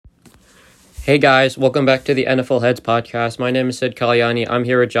Hey guys, welcome back to the NFL Heads podcast. My name is Sid Kalyani. I'm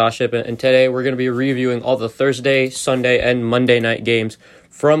here with Josh Shippen, and today we're going to be reviewing all the Thursday, Sunday, and Monday night games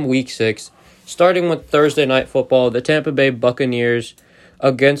from Week 6. Starting with Thursday Night Football, the Tampa Bay Buccaneers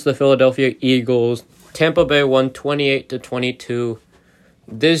against the Philadelphia Eagles. Tampa Bay won 28-22.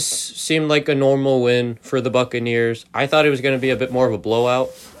 This seemed like a normal win for the Buccaneers. I thought it was going to be a bit more of a blowout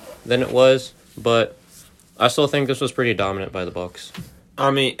than it was, but I still think this was pretty dominant by the Bucs.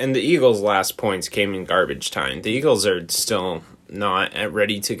 And the Eagles' last points came in garbage time. The Eagles are still not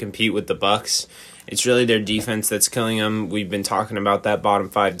ready to compete with the Bucs. It's really their defense that's killing them. We've been talking about that bottom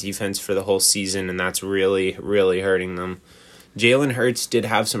 5 defense for the whole season, and that's really, really hurting them. Jalen Hurts did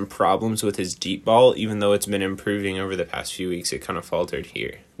have some problems with his deep ball, even though it's been improving over the past few weeks. It kind of faltered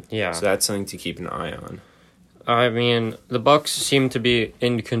here. Yeah. So that's something to keep an eye on. I mean, the Bucs seem to be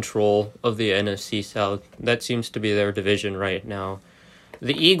in control of the NFC South. That seems to be their division right now.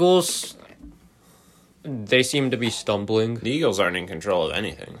 The Eagles, they seem to be stumbling. The Eagles aren't in control of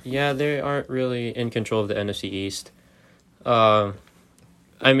anything. Yeah, they aren't really in control of the NFC East. I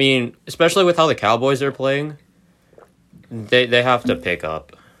mean, especially with how the Cowboys are playing, they have to pick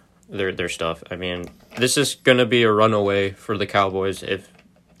up their stuff. I mean, this is going to be a runaway for the Cowboys if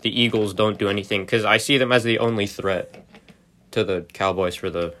the Eagles don't do anything, because I see them as the only threat to the Cowboys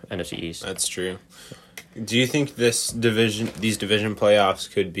for the NFC East. That's true. Do you think these division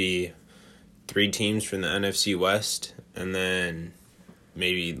playoffs could be 3 teams from the NFC West, and then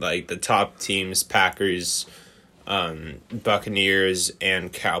maybe like the top teams, Packers, Buccaneers,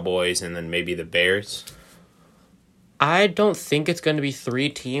 and Cowboys, and then maybe the Bears? I don't think it's going to be 3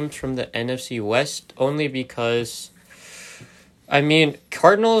 teams from the NFC West, only because, I mean,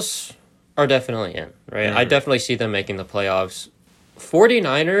 Cardinals are definitely in, right? Mm-hmm. I definitely see them making the playoffs.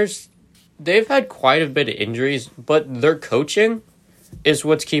 49ers, they've had quite a bit of injuries, but their coaching is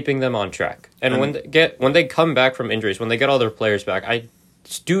what's keeping them on track. And when they come back from injuries, when they get all their players back, I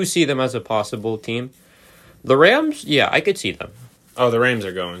do see them as a possible team. The Rams, yeah, I could see them. Oh, the Rams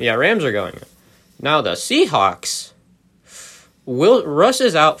are going. Yeah, Rams are going. Now the Seahawks, Russ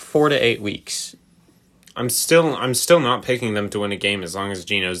is out 4 to 8 weeks. I'm still not picking them to win a game as long as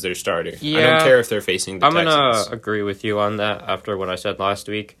Geno's their starter. Yeah, I don't care if they're facing the Texans. I'm going to agree with you on that after what I said last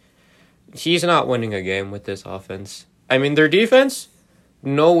week. He's not winning a game with this offense. I mean, their defense,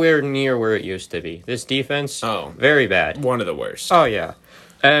 nowhere near where it used to be. This defense, very bad. One of the worst. Oh, yeah.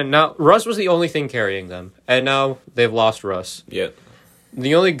 And now, Russ was the only thing carrying them. And now, they've lost Russ. Yep.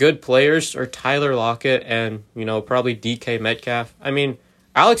 The only good players are Tyler Lockett and, probably DK Metcalf. I mean,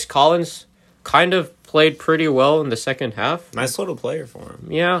 Alex Collins kind of played pretty well in the second half. Nice little player for him.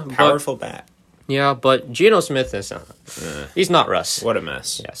 Yeah. Powerful bat. Yeah, but Geno Smith is not. He's not Russ. What a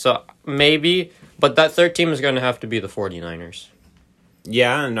mess. Yeah, so maybe, but that third team is going to have to be the 49ers.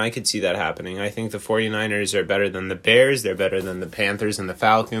 Yeah, and I could see that happening. I think the 49ers are better than the Bears, they're better than the Panthers and the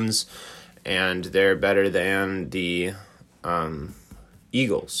Falcons, and they're better than the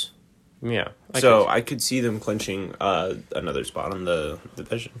Eagles. Yeah. I could see them clinching another spot on the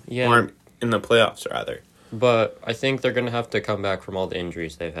division. Yeah. Or in the playoffs, rather. But I think they're going to have to come back from all the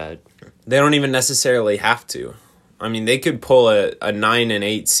injuries they've had. They don't even necessarily have to. I mean, they could pull a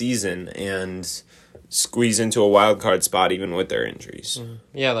 9-8 season and squeeze into a wild card spot even with their injuries. Mm-hmm.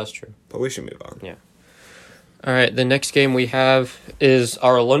 Yeah, that's true. But we should move on. Yeah. All right, the next game we have is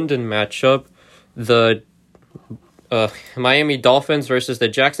our London matchup, the Miami Dolphins versus the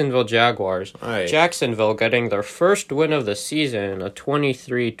Jacksonville Jaguars. Right. Jacksonville getting their first win of the season, a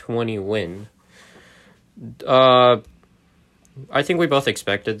 23-20 win. I think we both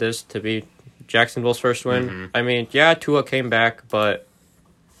expected this to be Jacksonville's first win. Mm-hmm. I mean, yeah, Tua came back, but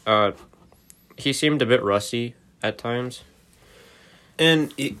he seemed a bit rusty at times.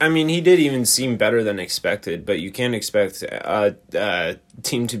 And, I mean, he did even seem better than expected, but you can't expect a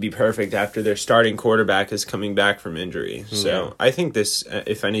team to be perfect after their starting quarterback is coming back from injury. Yeah. So I think this,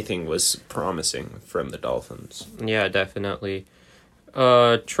 if anything, was promising from the Dolphins. Yeah, definitely.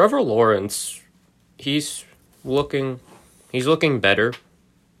 Trevor Lawrence, he's looking better.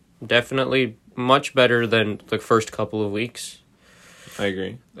 Definitely much better than the first couple of weeks. I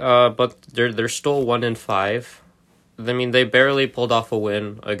agree. But they're still 1-5. I mean, they barely pulled off a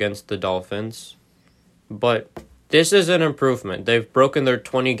win against the Dolphins. But this is an improvement. They've broken their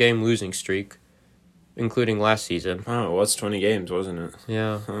 20-game losing streak, including last season. Oh, it was 20 games, wasn't it?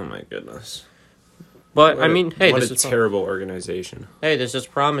 Yeah. Oh, my goodness. But, hey, this is a terrible organization. Hey, this is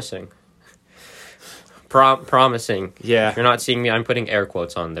promising. Promising. Yeah. If you're not seeing me, I'm putting air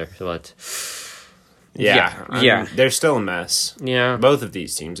quotes on there. But Yeah. They're still a mess. Yeah. Both of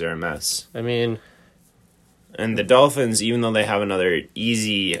these teams are a mess. I mean, And the Dolphins, even though they have another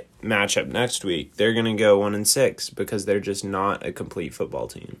easy matchup next week, they're going to go 1-6 because they're just not a complete football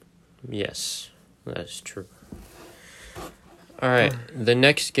team. Yes, that's true. All right, the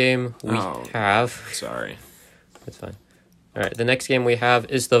next game we have... Sorry. That's fine. All right, the next game we have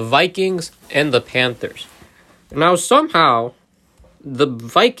is the Vikings and the Panthers. Now, somehow, the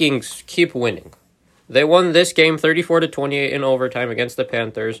Vikings keep winning. They won this game 34-28 in overtime against the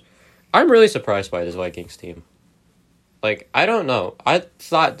Panthers. I'm really surprised by this Vikings team. Like, I don't know. I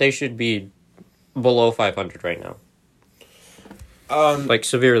thought they should be below 500 right now. Like,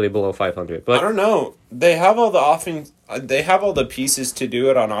 severely below 500. But I don't know. They have all the offense. They have all the pieces to do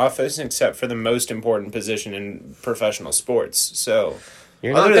it on offense, except for the most important position in professional sports. So,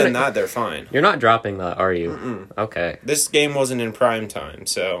 other than that, they're fine. You're not dropping that, are you? Mm-mm. Okay. This game wasn't in prime time,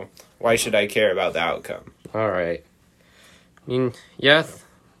 so why should I care about the outcome? All right. I mean, yeah.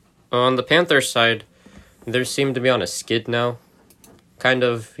 On the Panthers side, they seem to be on a skid now. Kind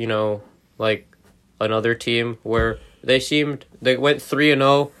of, like another team where they went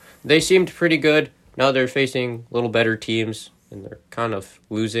 3-0. They seemed pretty good. Now they're facing little better teams, and they're kind of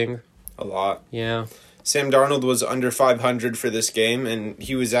losing. A lot. Yeah. Sam Darnold was under 500 for this game, and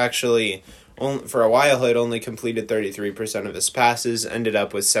he was actually, for a while, had only completed 33% of his passes, ended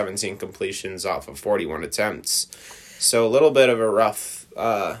up with 17 completions off of 41 attempts. So a little bit of a rough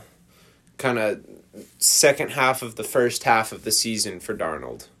kind of second half of the first half of the season for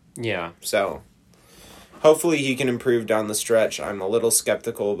Darnold. Yeah. So hopefully he can improve down the stretch. I'm a little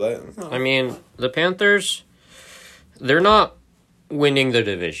skeptical, but... I mean, the Panthers, they're not winning the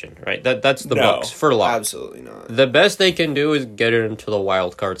division, right? That's the Bucks for long. Absolutely not. The best they can do is get into the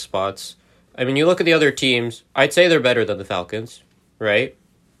wild card spots. I mean, you look at the other teams, I'd say they're better than the Falcons, right?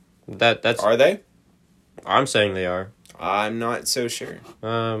 That's Are they? I'm saying they are. I'm not so sure.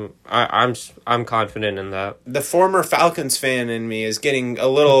 I'm confident in that. The former Falcons fan in me is getting a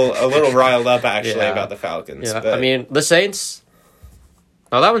little riled up actually about the Falcons. Yeah, but I mean the Saints.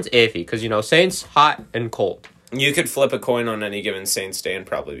 Now that one's iffy because Saints hot and cold. You could flip a coin on any given Saints day and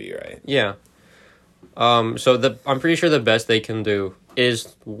probably be right. Yeah. So I'm pretty sure the best they can do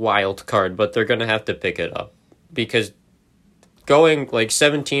is wild card, but they're gonna have to pick it up because going like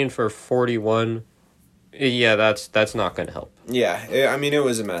 17 for 41. Yeah, that's not going to help. Yeah, I mean, it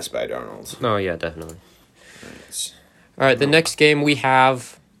was a mess by Darnold. Oh, yeah, definitely. All right, the next game we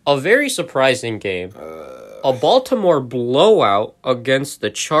have a very surprising game. A Baltimore blowout against the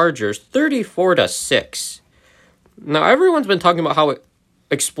Chargers, 34-6. Now, everyone's been talking about how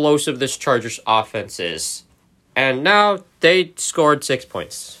explosive this Chargers offense is. And now they scored 6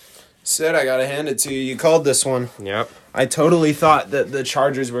 points. Sid, I gotta hand it to you. You called this one. Yep. I totally thought that the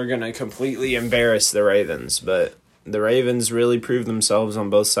Chargers were going to completely embarrass the Ravens, but the Ravens really proved themselves on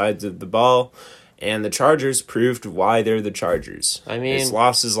both sides of the ball, and the Chargers proved why they're the Chargers. I mean, it's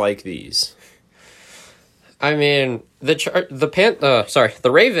losses like these. I mean, the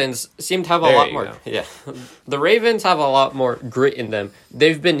Ravens seem to have a lot more. Yeah, the Ravens have a lot more grit in them.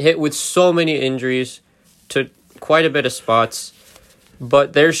 They've been hit with so many injuries to quite a bit of spots.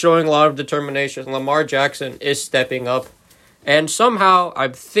 But they're showing a lot of determination. Lamar Jackson is stepping up. And somehow, I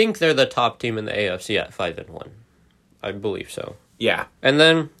think they're the top team in the AFC at 5-1. I believe so. Yeah. And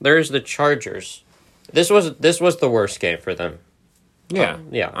then there's the Chargers. This was the worst game for them. Yeah.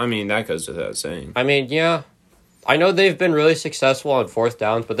 Yeah. I mean, that goes without saying. I mean, yeah. I know they've been really successful on fourth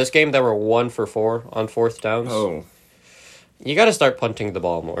downs, but this game they were 1 for 4 on fourth downs. Oh. You got to start punting the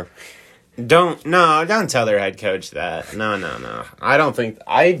ball more. Don't tell their head coach that. No. I don't think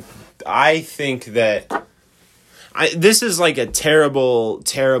I think that this is like a terrible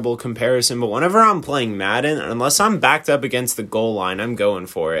comparison, but whenever I'm playing Madden, unless I'm backed up against the goal line, I'm going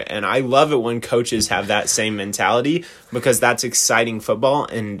for it. And I love it when coaches have that same mentality because that's exciting football,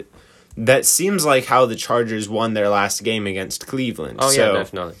 and that seems like how the Chargers won their last game against Cleveland. Oh, yeah,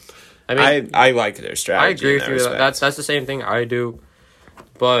 definitely. I mean, I like their strategy. I agree with you. That's the same thing I do.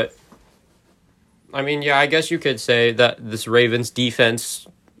 But I mean, yeah, I guess you could say that this Ravens defense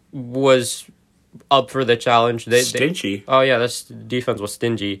was up for the challenge. Stingy. This defense was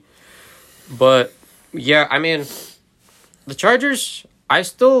stingy. But, yeah, I mean, the Chargers, I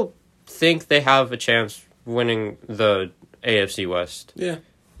still think they have a chance winning the AFC West. Yeah.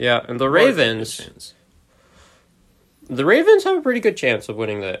 Yeah, and the Ravens have a pretty good chance of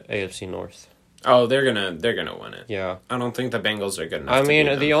winning the AFC North. Oh, they're gonna win it. Yeah. I don't think the Bengals are good enough. I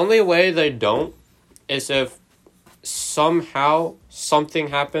mean, the only way they don't is if somehow something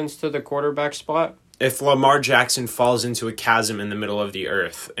happens to the quarterback spot. If Lamar Jackson falls into a chasm in the middle of the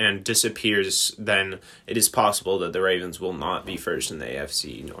earth and disappears, then it is possible that the Ravens will not be first in the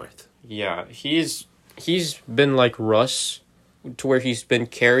AFC North. Yeah, he's he's been like Russ, to where he's been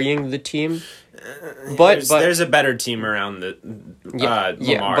carrying the team. But there's a better team around Lamar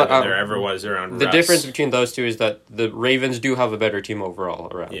than there ever was around the Russ. difference between those two is that the Ravens do have a better team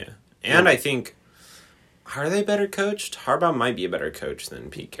overall around. Yeah. And I think, are they better coached? Harbaugh might be a better coach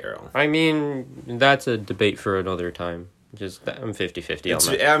than Pete Carroll. I mean, that's a debate for another time. I'm 50-50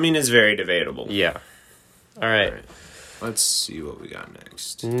 on that. I mean, it's very debatable. Yeah. All right. Let's see what we got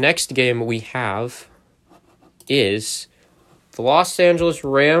next. Next game we have is the Los Angeles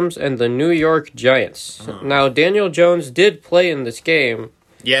Rams and the New York Giants. Now, Daniel Jones did play in this game.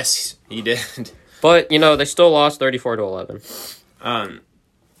 Yes, he did. But, they still lost 34-11. Or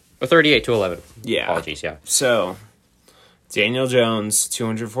 38-11. Yeah. Apologies, yeah. So, Daniel Jones,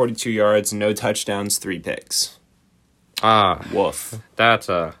 242 yards, no touchdowns, 3 picks. Woof. That's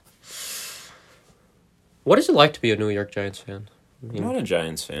a... What is it like to be a New York Giants fan? I'm not a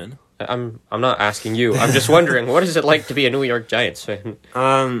Giants fan. I'm not asking you. I'm just wondering, what is it like to be a New York Giants fan?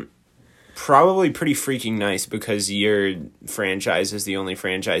 Probably pretty freaking nice because your franchise is the only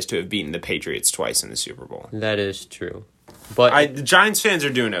franchise to have beaten the Patriots twice in the Super Bowl. That is true. But the Giants fans are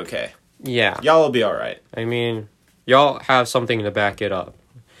doing okay. Yeah. Y'all will be all right. I mean, y'all have something to back it up.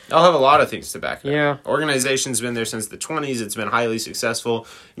 Y'all have a lot of things to back it up. Yeah. Organization's been there since the 20s. It's been highly successful.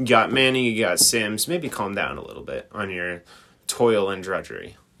 You got Manning, you got Sims. Maybe calm down a little bit on your toil and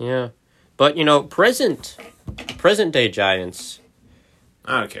drudgery. Yeah. But, present day Giants.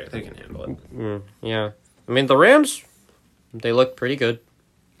 I don't care. They can handle it. Yeah. I mean, the Rams, they look pretty good.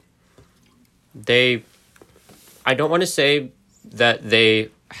 I don't want to say that they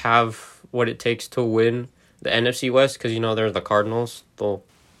have what it takes to win the NFC West because, they're the Cardinals, the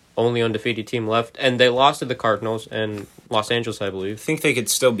only undefeated team left. And they lost to the Cardinals and Los Angeles, I believe. I think they could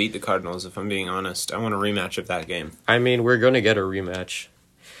still beat the Cardinals, if I'm being honest. I want a rematch of that game. I mean, we're going to get a rematch.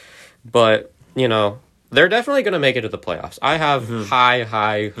 But, they're definitely going to make it to the playoffs. I have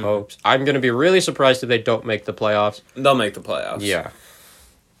high hopes. I'm going to be really surprised if they don't make the playoffs. They'll make the playoffs. Yeah.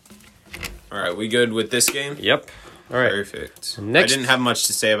 All right, we good with this game? Yep. All right. Perfect. Next, I didn't have much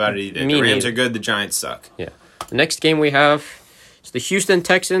to say about it either. Me The Rams neither. are good. The Giants suck. Yeah. The next game we have is the Houston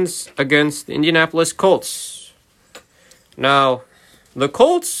Texans against the Indianapolis Colts. Now, the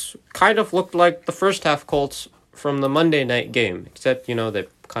Colts kind of looked like the first half Colts from the Monday night game, except, they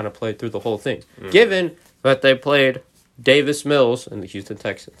kind of played through the whole thing, given that they played Davis Mills and the Houston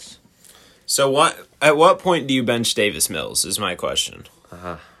Texans. So at what point do you bench Davis Mills is my question.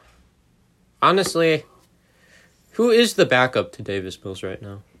 Honestly, who is the backup to Davis Mills right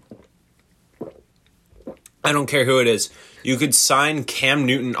now? I don't care who it is. You could sign Cam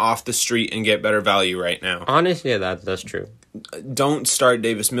Newton off the street and get better value right now. Honestly, that's true. Don't start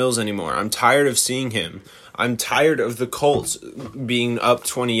Davis Mills anymore. I'm tired of seeing him. I'm tired of the Colts being up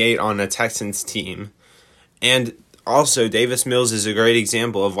 28 on a Texans team. And also, Davis Mills is a great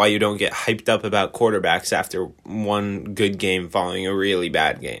example of why you don't get hyped up about quarterbacks after one good game following a really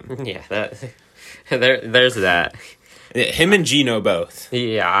bad game. Yeah, there's that. Him and Geno both.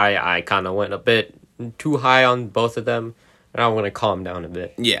 Yeah, I kind of went a bit too high on both of them, and I want to calm down a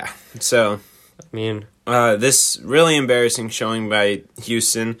bit. Yeah, so... I mean... this really embarrassing showing by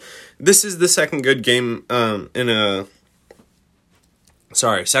Houston. This is the second good game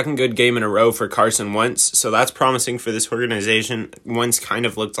second good game in a row for Carson Wentz. So that's promising for this organization. Wentz kind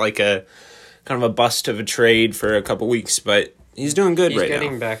of looked like a bust of a trade for a couple weeks, but he's doing good right now. He's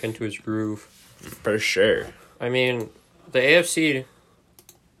getting back into his groove. For sure. I mean, the AFC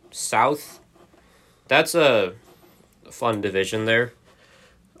South, that's a fun division there.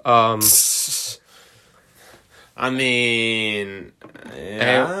 I mean,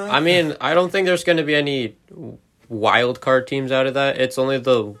 yeah. I don't think there's going to be any wild card teams out of that. It's only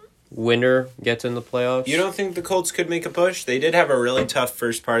the winner gets in the playoffs. You don't think the Colts could make a push? They did have a really tough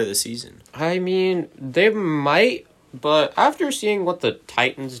first part of the season. I mean, they might, but after seeing what the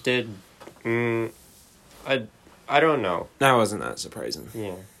Titans did, I don't know. That wasn't that surprising.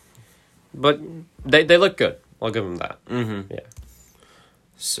 Yeah. But they look good. I'll give them that. Mm-hmm. Yeah.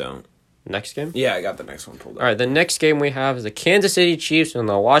 So... Next game? Yeah, I got the next one pulled up. All right, the next game we have is the Kansas City Chiefs and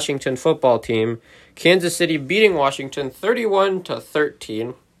the Washington football team. Kansas City beating Washington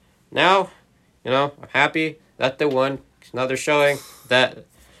 31-13. Now, I'm happy that they won. Now they're showing that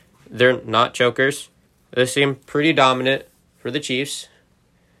they're not chokers. They seem pretty dominant for the Chiefs.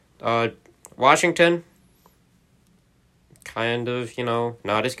 Washington, kind of,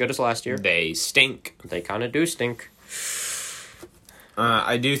 not as good as last year. They stink. They kind of do stink.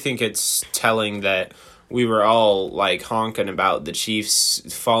 I do think it's telling that we were all honking about the Chiefs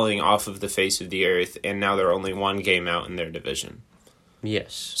falling off of the face of the earth, and now they're only one game out in their division.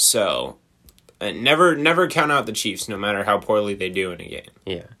 Yes. So, Never count out the Chiefs, no matter how poorly they do in a game.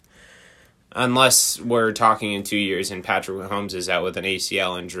 Yeah. Unless we're talking in 2 years and Patrick Mahomes is out with an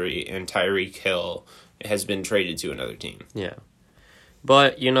ACL injury and Tyreek Hill has been traded to another team. Yeah.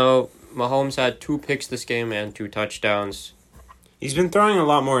 But, Mahomes had 2 picks this game and 2 touchdowns. He's been throwing a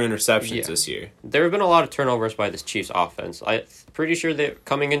lot more interceptions this year. There have been a lot of turnovers by this Chiefs offense. I'm pretty sure that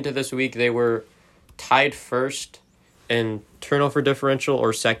coming into this week, they were tied first in turnover differential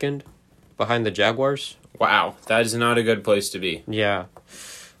or second behind the Jaguars. Wow, that is not a good place to be. Yeah.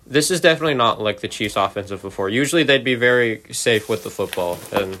 This is definitely not like the Chiefs' offense of before. Usually they'd be very safe with the football,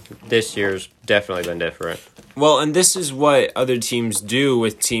 and this year's definitely been different. Well, and this is what other teams do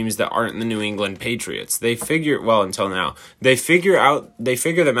with teams that aren't the New England Patriots. They figure, well, until now, they figure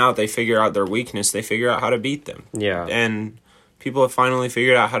them out, they figure out their weakness, they figure out how to beat them. Yeah. And people have finally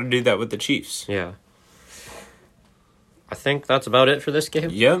figured out how to do that with the Chiefs. Yeah. I think that's about it for this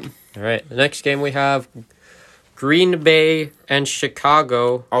game. Yep. All right. The next game we have Green Bay and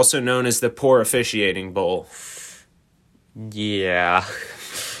Chicago. Also known as the Poor Officiating Bowl. Yeah.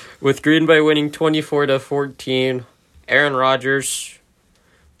 With Green Bay winning 24-14, Aaron Rodgers,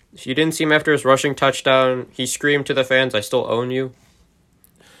 if you didn't see him after his rushing touchdown, he screamed to the fans, "I still own you."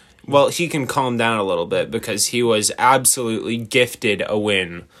 Well, he can calm down a little bit because he was absolutely gifted a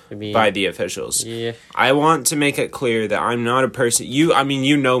win by the officials. Yeah. I want to make it clear that I'm not a person... you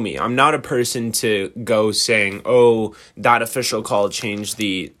know me. I'm not a person to go saying, oh, that official call changed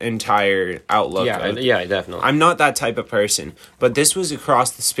the entire outlook. Yeah, definitely. I'm not that type of person. But this was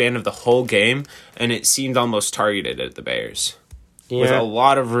across the span of the whole game, and it seemed almost targeted at the Bears. Yeah. With a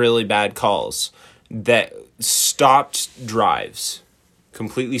lot of really bad calls that stopped drives.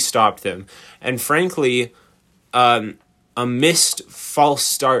 Completely stopped them. And frankly, a missed a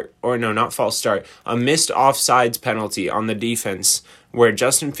missed offsides penalty on the defense where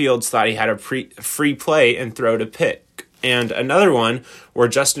Justin Fields thought he had a free play and throwed a pick. And another one where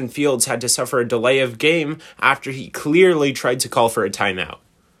Justin Fields had to suffer a delay of game after he clearly tried to call for a timeout.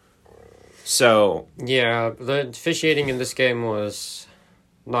 So... yeah, the officiating in this game was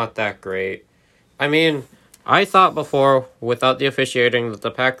not that great. I mean... I thought before, without the officiating, that the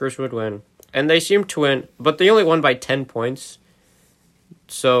Packers would win. And they seemed to win, but they only won by 10 points.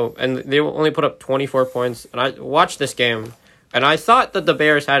 So, and they only put up 24 points. And I watched this game, and I thought that the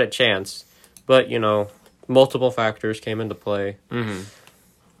Bears had a chance. But, multiple factors came into play. Mm-hmm.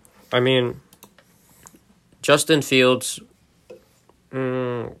 I mean, Justin Fields...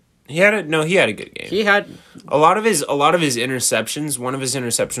 He had a good game. He had a lot of his interceptions. One of his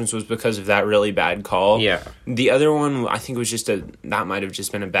interceptions was because of that really bad call. Yeah. The other one, I think, was that might have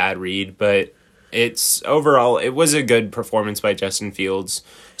just been a bad read, but overall it was a good performance by Justin Fields.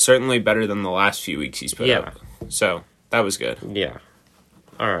 Certainly better than the last few weeks he's put up. So that was good. Yeah.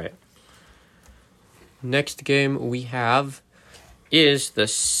 All right. Next game we have is the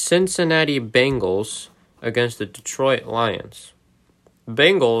Cincinnati Bengals against the Detroit Lions.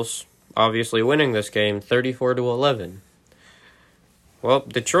 Bengals obviously winning this game 34-11. Well,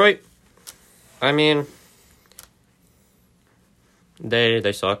 Detroit, I mean,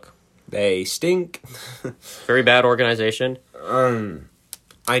 they suck. They stink. Very bad organization.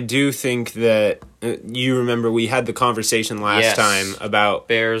 I do think that you remember we had the conversation last time about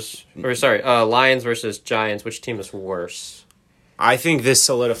Lions versus Giants. Which team is worse? I think this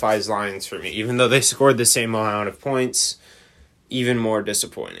solidifies Lions for me, even though they scored the same amount of points. Even more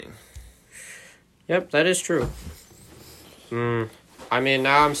disappointing. Yep, that is true. I mean,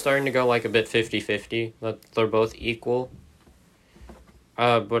 now I'm starting to go like a bit 50-50. That they're both equal.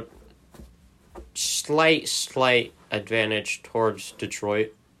 But slight advantage towards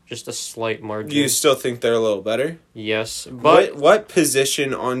Detroit. Just a slight margin. You still think they're a little better? Yes, but... What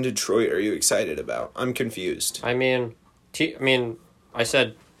position on Detroit are you excited about? I'm confused. I mean, I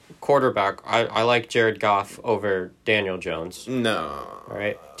said... quarterback, I like Jared Goff over Daniel Jones. No. All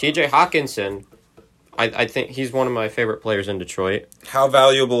right. TJ Hawkinson, I think he's one of my favorite players in Detroit. How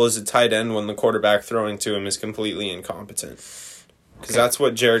valuable is a tight end when the quarterback throwing to him is completely incompetent? Because that's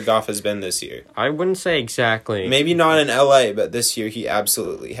what Jared Goff has been this year. I wouldn't say exactly. Maybe not in LA, but this year he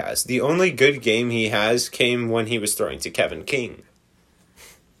absolutely has. The only good game he has came when he was throwing to Kevin King.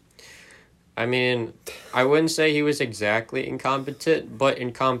 I mean, I wouldn't say he was exactly incompetent, but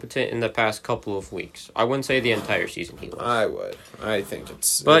incompetent in the past couple of weeks. I wouldn't say the entire season he was. I would. I think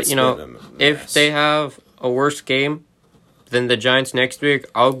it's... But, if they have a worse game than the Giants next week,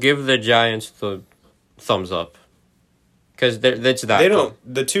 I'll give the Giants the thumbs up. Because that's that. They don't...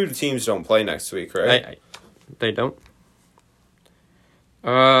 The two teams don't play next week, right? They don't.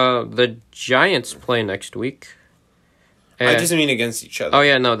 The Giants play next week. I just mean against each other. Oh,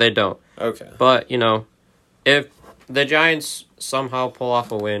 yeah, no, they don't. Okay. But, if the Giants somehow pull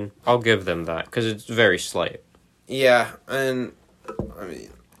off a win, I'll give them that because it's very slight. Yeah, and I mean,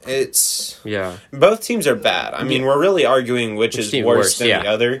 it's... Yeah. Both teams are bad. I mean, we're really arguing which is worse than the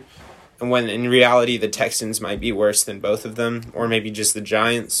other. And when in reality, the Texans might be worse than both of them. Or maybe just the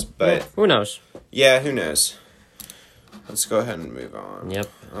Giants. But who knows? Yeah, who knows? Let's go ahead and move on. Yep.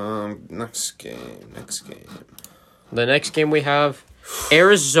 Next game. The next game we have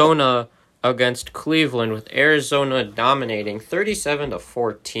Arizona against Cleveland, with Arizona dominating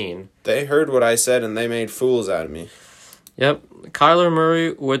 37-14. They heard what I said and they made fools out of me. Yep. Kyler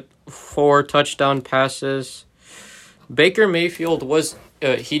Murray with 4 touchdown passes. Baker Mayfield was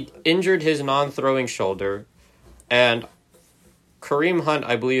he injured his non-throwing shoulder, and Kareem Hunt,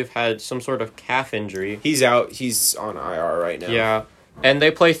 I believe, had some sort of calf injury. He's out. He's on IR right now. Yeah. And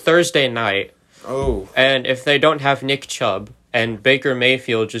they play Thursday night. Oh. And if they don't have Nick Chubb and Baker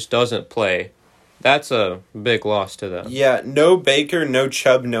Mayfield just doesn't play, that's a big loss to them. Yeah, no Baker, no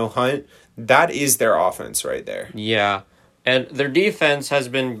Chubb, no Hunt. That is their offense right there. Yeah. And their defense has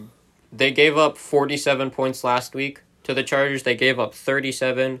been... They gave up 47 points last week to the Chargers. They gave up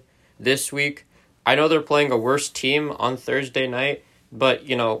 37 this week. I know they're playing a worse team on Thursday night, but,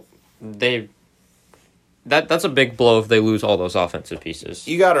 that's a big blow if they lose all those offensive pieces.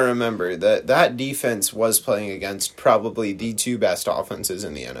 You got to remember that defense was playing against probably the 2 best offenses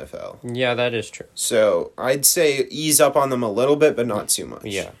in the NFL. Yeah, that is true. So I'd say ease up on them a little bit, but not too much.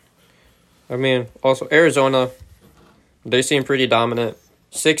 Yeah. I mean, also, Arizona, they seem pretty dominant.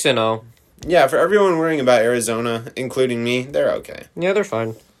 6-0. Yeah, for everyone worrying about Arizona, including me, they're okay. Yeah, they're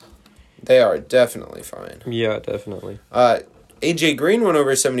fine. They are definitely fine. Yeah, definitely. AJ Green went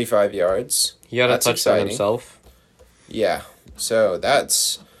over 75 yards. He had a touchdown himself. Yeah, so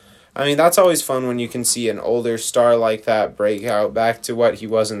that's always fun when you can see an older star like that break out back to what he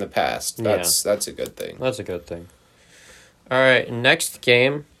was in the past. That's a good thing. That's a good thing. All right, next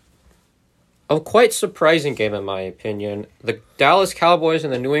game. A quite surprising game, in my opinion. The Dallas Cowboys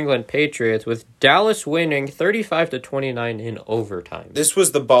and the New England Patriots, with Dallas winning 35-29 in overtime. This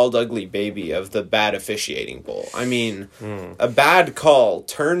was the bald ugly baby of the bad officiating bowl. I mean, a bad call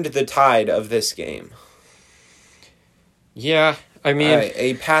turned the tide of this game. Yeah, I mean...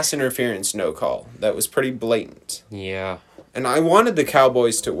 a pass interference no call. That was pretty blatant. Yeah. And I wanted the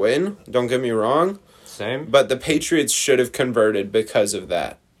Cowboys to win, don't get me wrong. Same. But the Patriots should have converted because of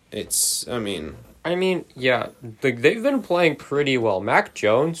that. Yeah, they've been playing pretty well. Mac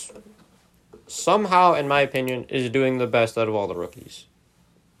Jones, somehow, in my opinion, is doing the best out of all the rookies.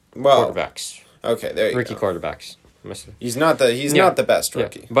 Well, quarterbacks. Okay, there you Rookie go. quarterbacks. He's not the best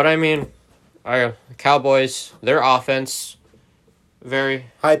rookie. Yeah. But I mean, Cowboys, their offense, very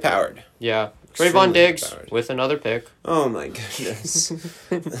high powered. Yeah. Trayvon Diggs with another pick. Oh my goodness.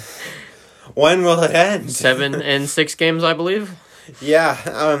 When will it end? 7 in 6 games, I believe.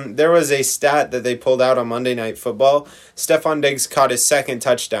 Yeah, there was a stat that they pulled out on Monday Night Football. Stephon Diggs caught his 2nd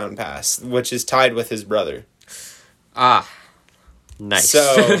touchdown pass, which is tied with his brother. Ah, nice.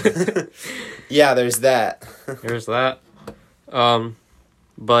 So, yeah, there's that. There's that.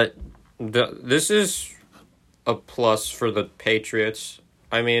 But this is a plus for the Patriots.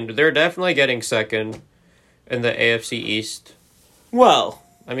 I mean, they're definitely getting second in the AFC East. Well,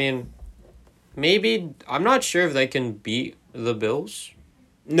 I mean, maybe, I'm not sure if they can beat the Bills.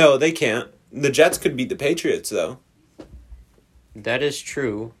 No, they can't. The Jets could beat the Patriots, though. That is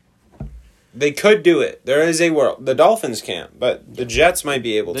true. They could do it. There is a world. The Dolphins can't, but the Jets might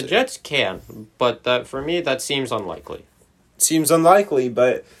be able to. The Jets can, but for me, that seems unlikely. Seems unlikely,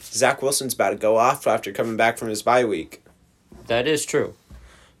 but Zach Wilson's about to go off after coming back from his bye week. That is true.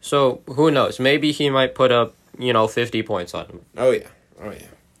 So, who knows? Maybe he might put up, 50 points on him. Oh, yeah.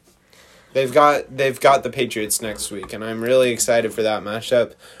 They've got the Patriots next week, and I'm really excited for that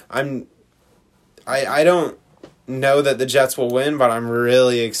matchup. I don't know that the Jets will win, but I'm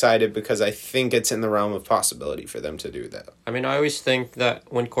really excited because I think it's in the realm of possibility for them to do that. I mean, I always think that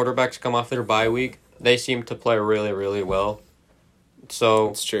when quarterbacks come off their bye week, they seem to play really, really well. So,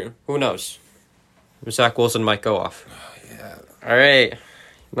 it's true. Who knows? Zach Wilson might go off. Oh, yeah. All right.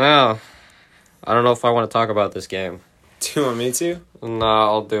 Now, I don't know if I want to talk about this game. Do you want me to? No,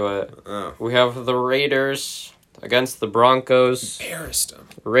 I'll do it. Oh. We have the Raiders against the Broncos. Embarrassed them.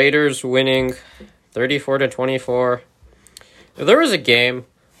 Raiders winning 34-24. If there was a game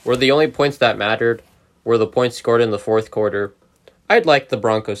where the only points that mattered were the points scored in the fourth quarter, I'd like the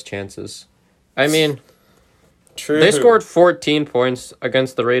Broncos' chances. I mean, true. They scored 14 points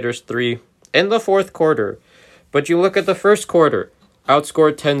against the Raiders 3 in the fourth quarter. But you look at the first quarter,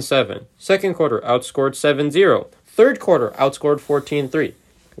 outscored 10-7. Second quarter, outscored 7-0. Third quarter, outscored 14-3.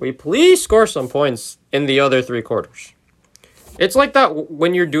 we please score some points in the other 3 quarters? It's like that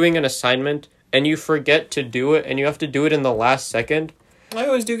when you're doing an assignment and you forget to do it and you have to do it in the last second. I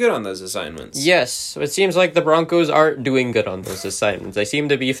always do good on those assignments. Yes, it seems like the Broncos aren't doing good on those assignments. They seem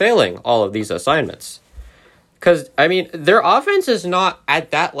to be failing all of these assignments. Because, I mean, their offense is not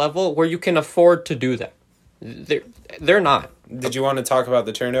at that level where you can afford to do that. They're not. Did you want to talk about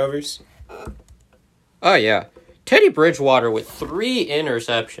the turnovers? Oh, yeah. Teddy Bridgewater with 3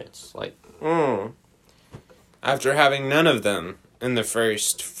 interceptions. After having none of them in the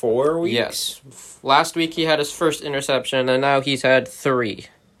first 4 weeks? Yes. Last week he had his first interception, and now he's had 3.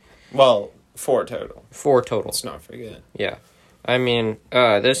 Well, 4 total. 4 total. Let's not forget. Yeah. I mean,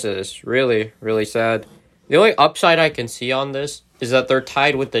 this is really, really sad. The only upside I can see on this is that they're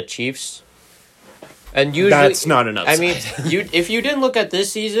tied with the Chiefs. And usually, that's not an upside. I mean, if you didn't look at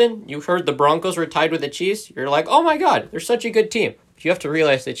this season, you heard the Broncos were tied with the Chiefs, you're like, oh my god, they're such a good team. But you have to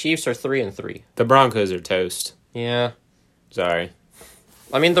realize the Chiefs are 3-3. The Broncos are toast. Yeah. Sorry.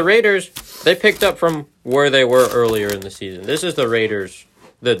 I mean, the Raiders, they picked up from where they were earlier in the season. This is the Raiders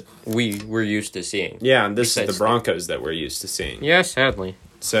that we were used to seeing. Yeah, and this is the Broncos that we're used to seeing. Yeah, sadly.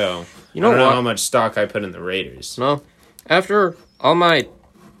 So, you know I don't know what? how much stock I put in the Raiders. No. After all my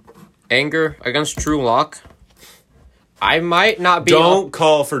anger against Drew Lock, I might not be... Don't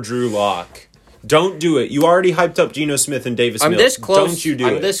call for Drew Lock. Don't do it. You already hyped up Geno Smith and Davis Mills. This close. Don't you do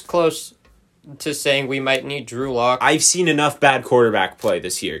it. I'm this close to saying we might need Drew Lock. I've seen enough bad quarterback play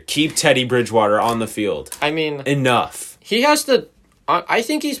this year. Keep Teddy Bridgewater on the field. I mean... Enough. He has to... I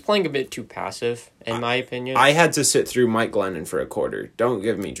think he's playing a bit too passive, in my opinion. I had to sit through Mike Glennon for a quarter. Don't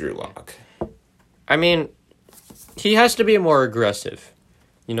give me Drew Lock. I mean, he has to be more aggressive,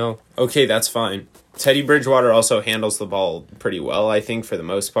 you know? Okay, that's fine. Teddy Bridgewater also handles the ball pretty well, I think, for the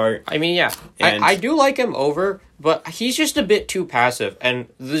most part. I mean, yeah. I do like him over, but he's just a bit too passive, and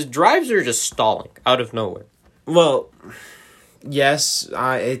the drives are just stalling out of nowhere. Well, yes,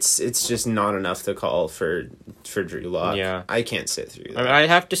 it's just not enough to call for Drew Lock. Yeah. I can't sit through that. I mean, I'd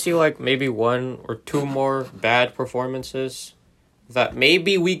have to see, maybe 1 or 2 more bad performances that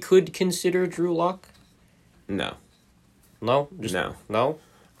maybe we could consider Drew Lock. No. No? No?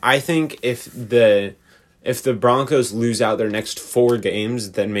 I think if the Broncos lose out their next 4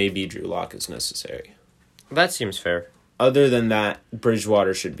 games, then maybe Drew Lock is necessary. That seems fair. Other than that,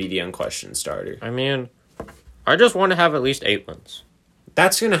 Bridgewater should be the unquestioned starter. I mean, I just want to have at least 8 wins.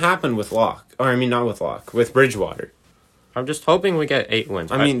 That's going to happen with Locke. Or, I mean, not with Locke. With Bridgewater. I'm just hoping we get 8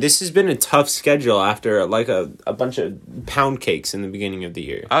 wins. I mean, this has been a tough schedule after, a bunch of pound cakes in the beginning of the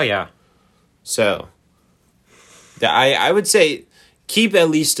year. Oh, yeah. So, I would say keep at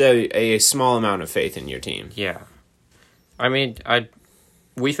least a small amount of faith in your team. Yeah. I mean,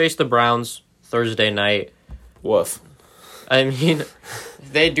 we face the Browns Thursday night. Woof. I mean,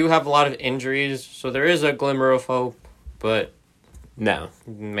 they do have a lot of injuries, so there is a glimmer of hope, but no,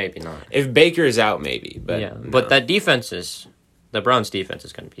 maybe not. If Baker is out, maybe, but yeah. No. But the Browns defense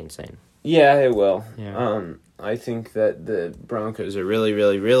is going to be insane. Yeah, it will. Yeah. I think that the Broncos are really,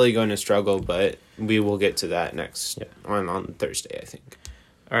 really, really going to struggle, but we will get to that next on Thursday, I think.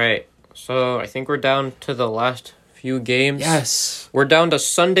 All right, so I think we're down to the last few games. Yes. We're down to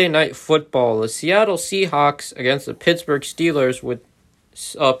Sunday Night Football. The Seattle Seahawks against the Pittsburgh Steelers, with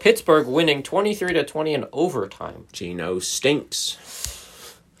Pittsburgh winning 23-20 in overtime. Geno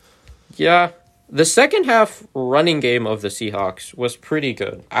stinks. Yeah. The second half running game of the Seahawks was pretty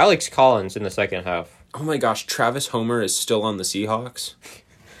good. Alex Collins in the second half. Oh my gosh, Travis Homer is still on the Seahawks?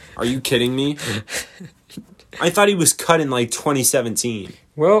 Are you kidding me? I thought he was cut in 2017.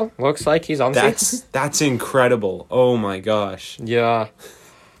 Well, looks like he's on That's incredible. Oh my gosh. Yeah.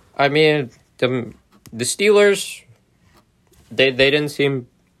 I mean, the Steelers, they didn't seem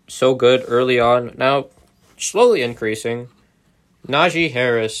so good early on. Now, slowly increasing. Najee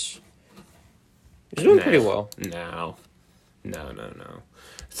Harris is doing pretty well. No.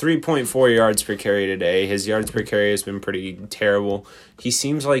 3.4 yards per carry today. His yards per carry has been pretty terrible. He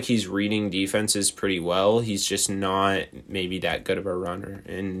seems like he's reading defenses pretty well. He's just not maybe that good of a runner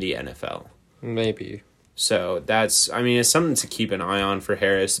in the NFL. Maybe. So it's something to keep an eye on for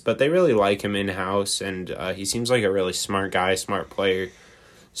Harris, but they really like him in-house, and he seems like a really smart guy, smart player.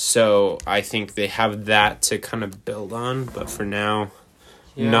 So I think they have that to kind of build on, but for now,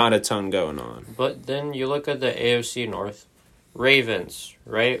 not a ton going on. But then you look at the AFC North. Ravens,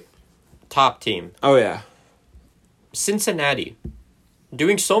 right? Top team. Oh, yeah. Cincinnati.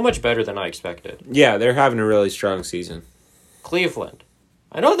 Doing so much better than I expected. Yeah, they're having a really strong season. Cleveland.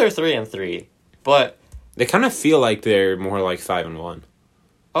 I know they're 3-3, but they kind of feel like they're more like 5-1.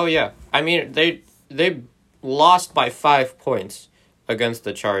 Oh, yeah. I mean, they lost by 5 points against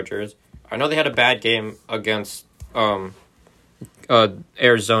the Chargers. I know they had a bad game against Arizona.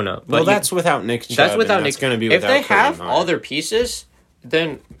 But that's without Nick Chubb. That's without Nick. That's going to be if without they have Kareem all Hunt. their pieces,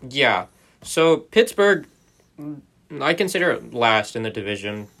 then yeah. So Pittsburgh, I consider it last in the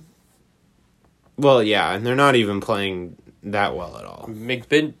division. Well, yeah, and they're not even playing that well at all.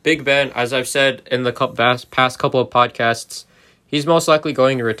 Big Ben, as I've said in the past couple of podcasts, he's most likely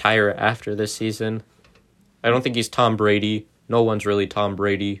going to retire after this season. I don't think he's Tom Brady. No one's really Tom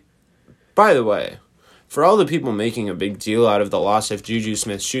Brady. By the way, for all the people making a big deal out of the loss of Juju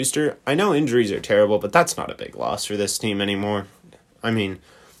Smith-Schuster, I know injuries are terrible, but that's not a big loss for this team anymore. I mean,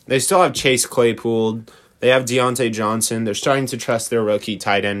 they still have Chase Claypool. They have Deontay Johnson. They're starting to trust their rookie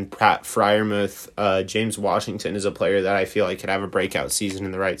tight end, Pat Freiermuth. James Washington is a player that I feel like could have a breakout season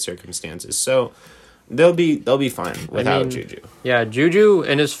in the right circumstances. So they'll be fine without Juju. Yeah, Juju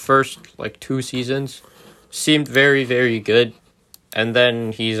in his first 2 seasons seemed very, very good. And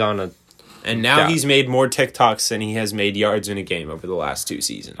then he's on a... And now he's made more TikToks than he has made yards in a game over the last 2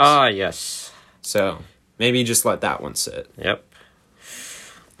 seasons. Yes. So maybe just let that one sit. Yep.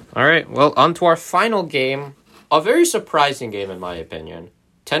 All right, well, on to our final game. A very surprising game, in my opinion.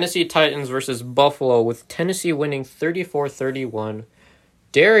 Tennessee Titans versus Buffalo, with Tennessee winning 34-31.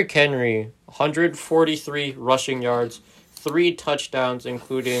 Derrick Henry, 143 rushing yards, 3 touchdowns,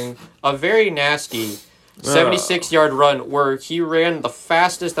 including a very nasty 76-yard run where he ran the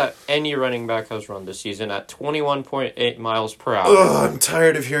fastest that any running back has run this season at 21.8 miles per hour. Oh, I'm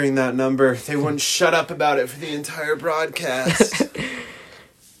tired of hearing that number. They wouldn't shut up about it for the entire broadcast.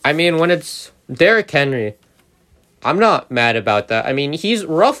 I mean, when it's Derrick Henry, I'm not mad about that. I mean, he's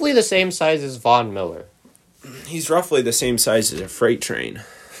roughly the same size as Von Miller. He's roughly the same size as a freight train.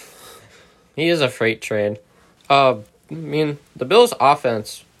 He is a freight train. I mean, the Bills'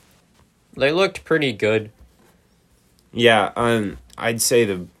 offense, they looked pretty good. Yeah, I'd say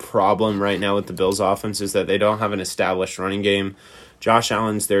the problem right now with the Bills' offense is that they don't have an established running game. Josh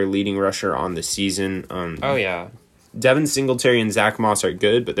Allen's their leading rusher on the season. Oh, yeah. Devin Singletary and Zach Moss are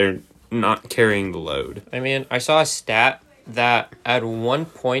good, but they're not carrying the load. I mean, I saw a stat that at one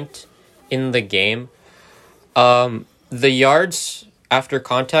point in the game, the yards after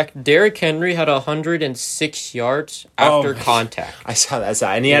contact, Derrick Henry had 106 yards after contact. I saw that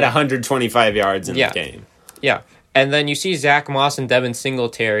stat, and he had 125 yards in the game. Yeah, and then you see Zach Moss and Devin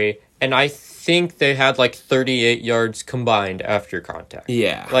Singletary, and I think they had 38 yards combined after contact.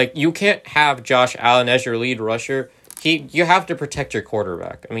 Yeah. You can't have Josh Allen as your lead rusher. You have to protect your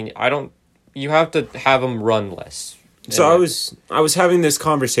quarterback. I mean, you have to have him run less. So I was having this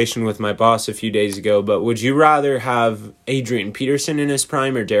conversation with my boss a few days ago, but would you rather have Adrian Peterson in his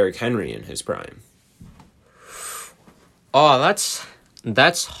prime or Derrick Henry in his prime? Oh, that's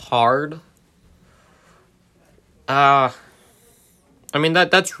hard. I mean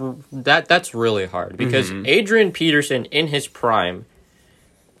that's really hard because Adrian Peterson in his prime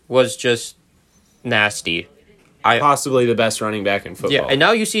was just nasty. Possibly the best running back in football. Yeah, and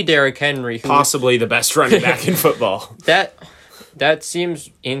now you see Derrick Henry. Possibly the best running back in football. That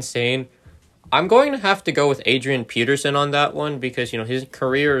seems insane. I'm going to have to go with Adrian Peterson on that one because, his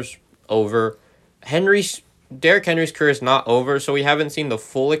career's over. Derrick Henry's career is not over, so we haven't seen the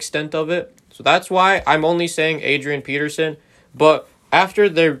full extent of it. So that's why I'm only saying Adrian Peterson. But after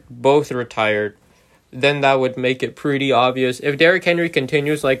they're both retired, then that would make it pretty obvious. If Derrick Henry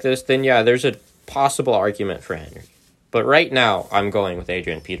continues like this, then yeah, there's a possible argument for Henry. But right now, I'm going with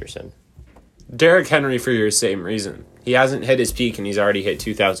Adrian Peterson. Derrick Henry for your same reason. He hasn't hit his peak and he's already hit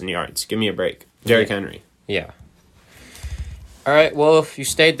 2,000 yards. Give me a break. Derrick Henry. Yeah. All right, well, if you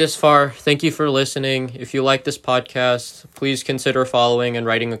stayed this far, thank you for listening. If you like this podcast, please consider following and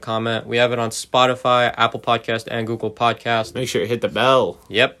writing a comment. We have it on Spotify, Apple Podcast, and Google Podcast. Make sure you hit the bell.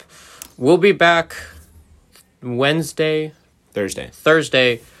 Yep. We'll be back Thursday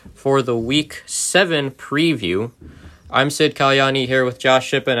for the Week 7 preview. I'm Sid Kalyani here with Josh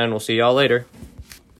Shippen, and we'll see y'all later.